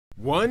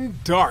One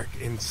dark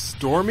and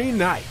stormy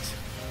night,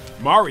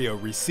 Mario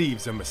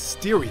receives a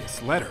mysterious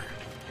letter.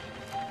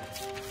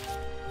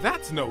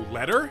 That's no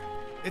letter.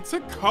 It's a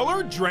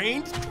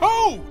color-drained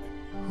toad!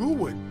 Who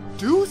would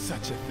do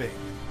such a thing?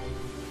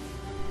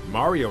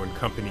 Mario and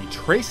company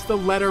trace the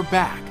letter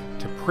back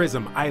to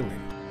Prism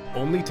Island,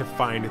 only to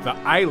find the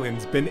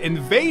island's been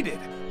invaded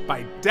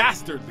by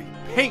dastardly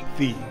paint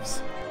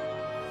thieves.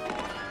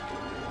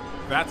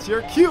 That's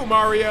your cue,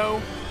 Mario!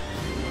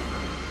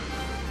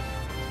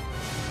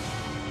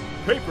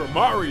 Paper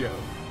Mario,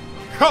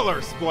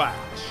 Color Splash!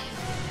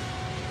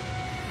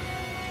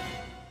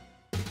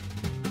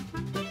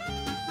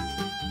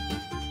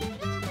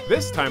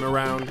 This time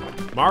around,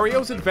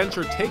 Mario's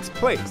adventure takes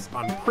place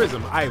on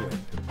Prism Island.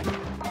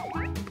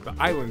 The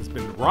island's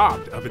been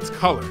robbed of its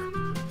color,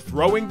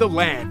 throwing the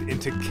land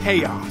into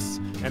chaos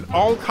and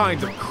all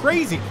kinds of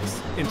craziness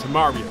into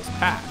Mario's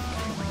path.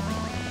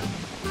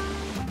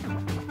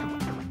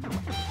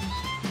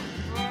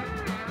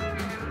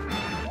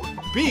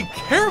 Be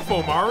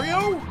careful,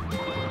 Mario!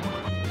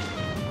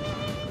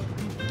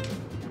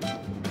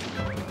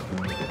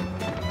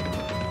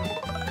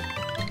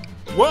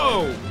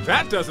 Whoa,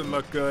 that doesn't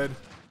look good.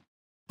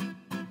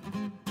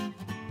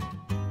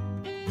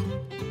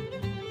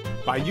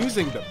 By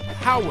using the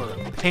power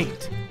of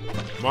paint,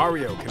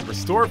 Mario can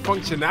restore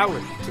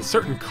functionality to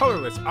certain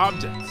colorless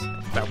objects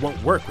that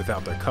won't work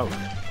without their color.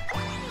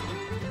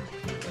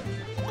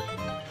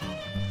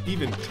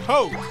 Even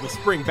toads will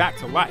spring back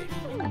to life.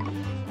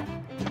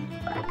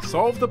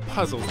 Solve the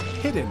puzzles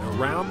hidden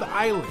around the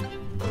island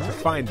to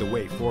find the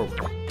way forward.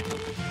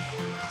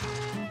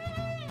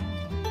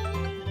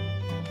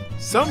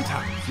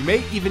 Sometimes you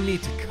may even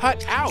need to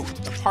cut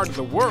out a part of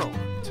the world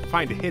to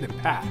find a hidden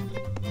path.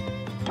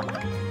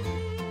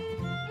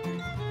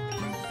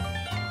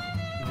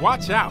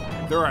 Watch out,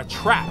 there are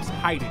traps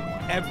hiding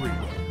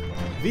everywhere.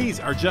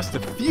 These are just a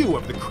few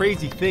of the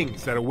crazy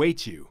things that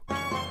await you.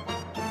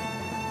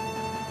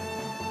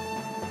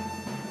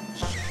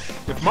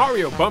 If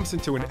Mario bumps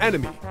into an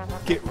enemy,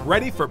 get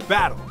ready for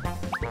battle.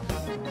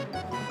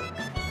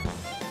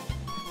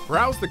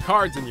 Browse the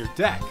cards in your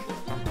deck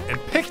and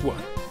pick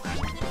one.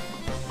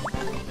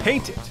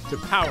 Paint it to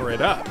power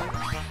it up.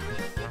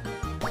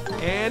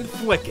 And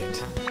flick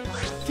it.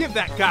 Give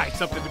that guy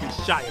something to be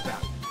shy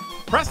about.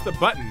 Press the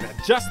button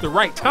at just the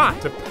right time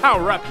to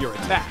power up your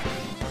attack.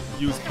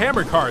 Use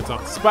hammer cards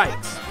on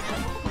spikes.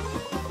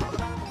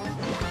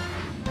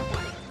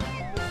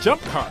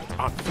 Jump cards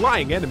on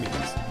flying enemies.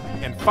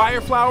 And fire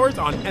flowers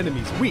on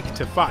enemies weak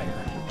to fire.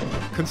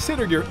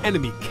 Consider your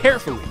enemy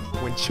carefully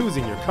when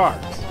choosing your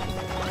cards.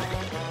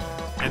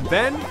 And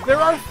then there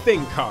are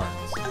Thing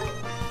cards.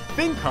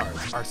 Thing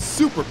cards are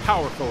super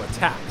powerful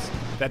attacks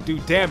that do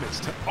damage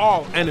to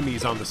all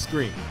enemies on the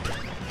screen.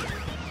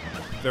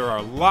 There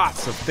are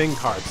lots of Thing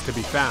cards to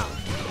be found.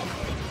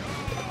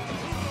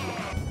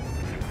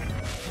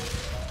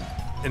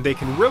 And they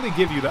can really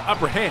give you the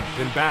upper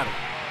hand in battle.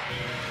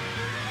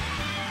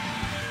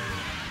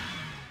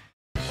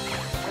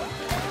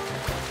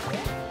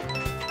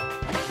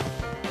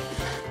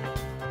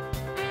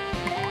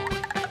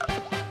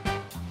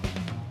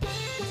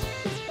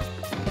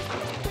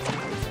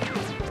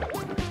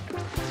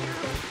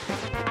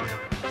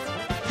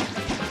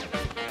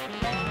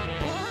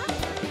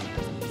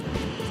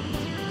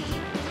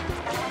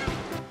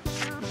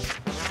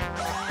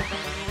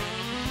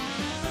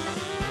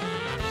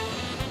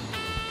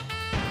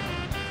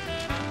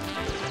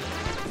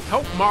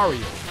 Help Mario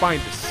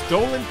find the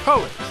stolen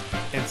colors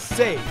and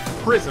save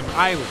Prism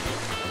Island.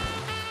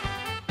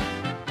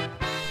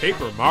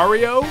 Paper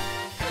Mario,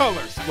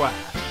 Color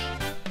Splash!